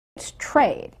it's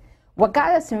trade. What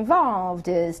got us involved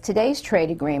is today's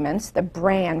trade agreements, the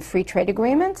brand free trade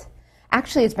agreement,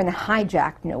 actually has been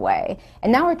hijacked in a way.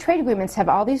 And now our trade agreements have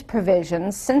all these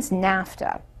provisions since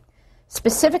NAFTA.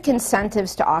 Specific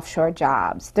incentives to offshore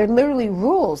jobs. They're literally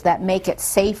rules that make it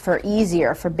safer,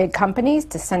 easier for big companies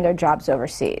to send their jobs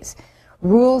overseas.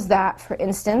 Rules that, for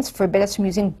instance, forbid us from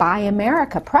using Buy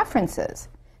America preferences.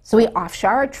 So we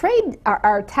offshore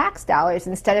our tax dollars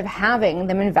instead of having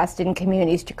them invested in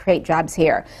communities to create jobs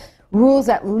here. Rules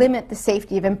that limit the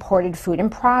safety of imported food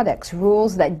and products.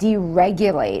 Rules that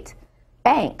deregulate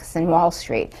banks and Wall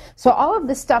Street. So all of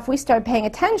this stuff, we started paying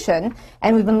attention,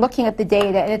 and we've been looking at the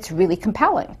data, and it's really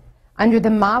compelling. Under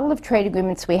the model of trade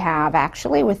agreements we have,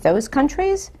 actually, with those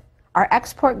countries, our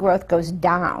export growth goes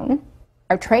down,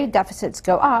 our trade deficits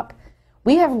go up.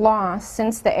 We have lost,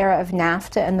 since the era of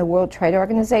NAFTA and the World Trade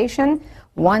Organization,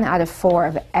 1 out of 4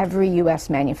 of every U.S.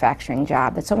 manufacturing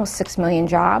job. That's almost 6 million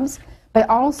jobs, but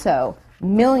also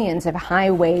millions of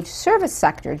high-wage service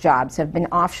sector jobs have been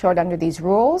offshored under these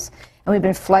rules, and we've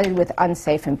been flooded with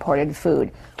unsafe imported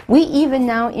food. We even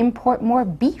now import more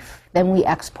beef than we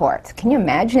export. Can you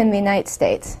imagine in the United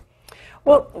States?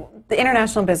 Well, the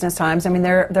International Business Times, I mean,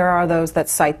 there are those that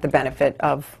cite the benefit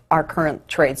of our current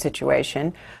trade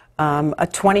situation. A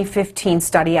 2015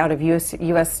 study out of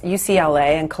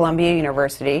UCLA and Columbia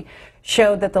University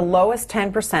showed that the lowest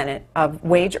 10% of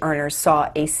wage earners saw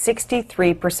a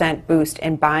 63% boost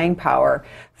in buying power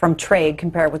from trade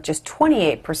compared with just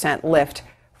 28% lift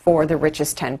for the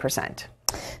richest 10%.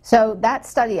 So that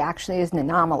study actually is an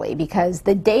anomaly because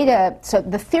the data, so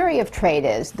the theory of trade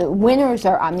is the winners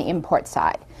are on the import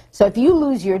side. So if you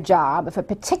lose your job, if a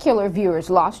particular viewer's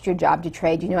lost your job to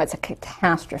trade, you know it's a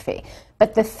catastrophe.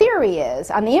 But the theory is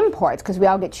on the imports, because we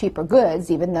all get cheaper goods,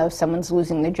 even though someone's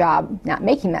losing their job not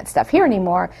making that stuff here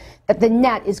anymore, that the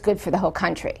net is good for the whole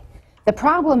country. The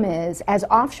problem is, as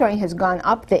offshoring has gone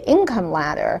up the income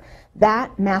ladder,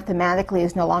 that mathematically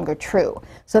is no longer true.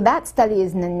 So that study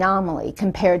is an anomaly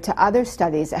compared to other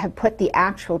studies that have put the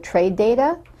actual trade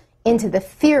data into the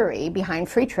theory behind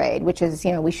free trade, which is,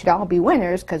 you know, we should all be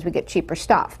winners because we get cheaper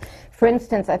stuff. For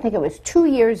instance, I think it was 2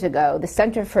 years ago, the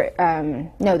Center for,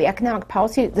 the Economic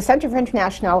Policy, the Center for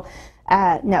International,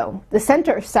 the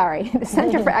Center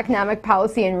for Economic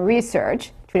Policy and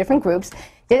Research, 2 different groups,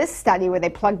 did a study where they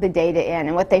plugged the data in,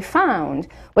 and what they found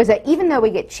was that even though we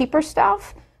get cheaper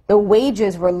stuff, the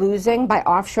wages we're losing by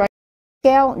offshoring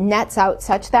scale nets out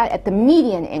such that at the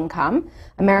median income,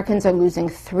 Americans are losing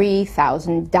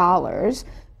 $3,000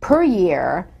 per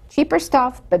year, cheaper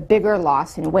stuff, but bigger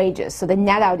loss in wages. So the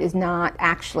net out is not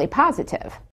actually positive.